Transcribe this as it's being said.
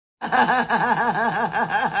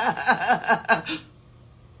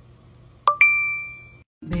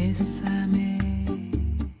Bésame,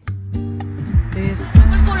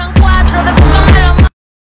 bésame. Culo en cuatro, de puta madre.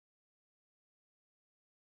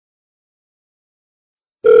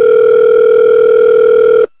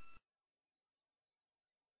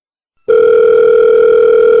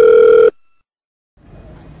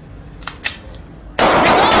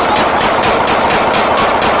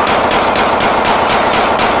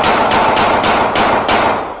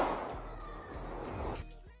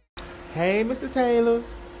 Hey, Mr. Taylor.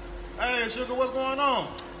 Hey, sugar, what's going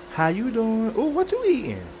on? How you doing? Ooh, what you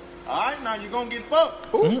eating? All right, now you're going to get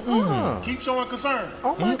fucked. Ooh, Keep showing concern.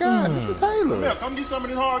 Oh my God, Mr. Taylor. Yeah, come get some of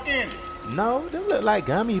this hard candy. No, them look like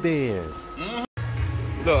gummy bears.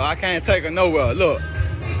 Look, I can't take her nowhere. Look.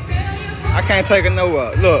 I can't take her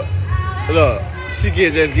nowhere. Look. Look. She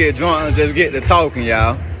just get drunk and just get to talking,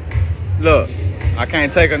 y'all. Look. I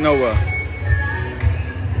can't take her nowhere.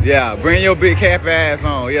 Yeah, bring your big happy ass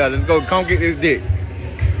on. Yeah, let's go. Come get this dick.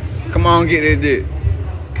 Come on, get this dick.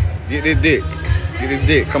 Get this dick. Get this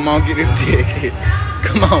dick. Come on, get this dick.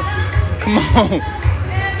 Come on. Come on.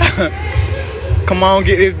 Come on,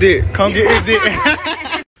 get this dick. Come get this dick.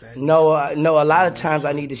 No, a lot of times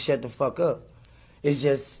I need to shut the fuck up. It's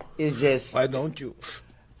just. Why don't you?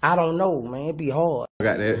 I don't know, man. It be hard. I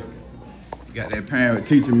got that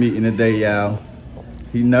parent-teacher meeting today, y'all.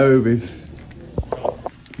 He nervous.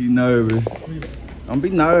 He nervous. Don't be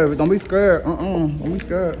nervous. Don't be scared. Don't be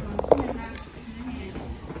scared.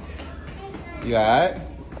 You alright?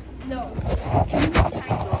 No.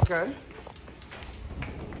 Okay.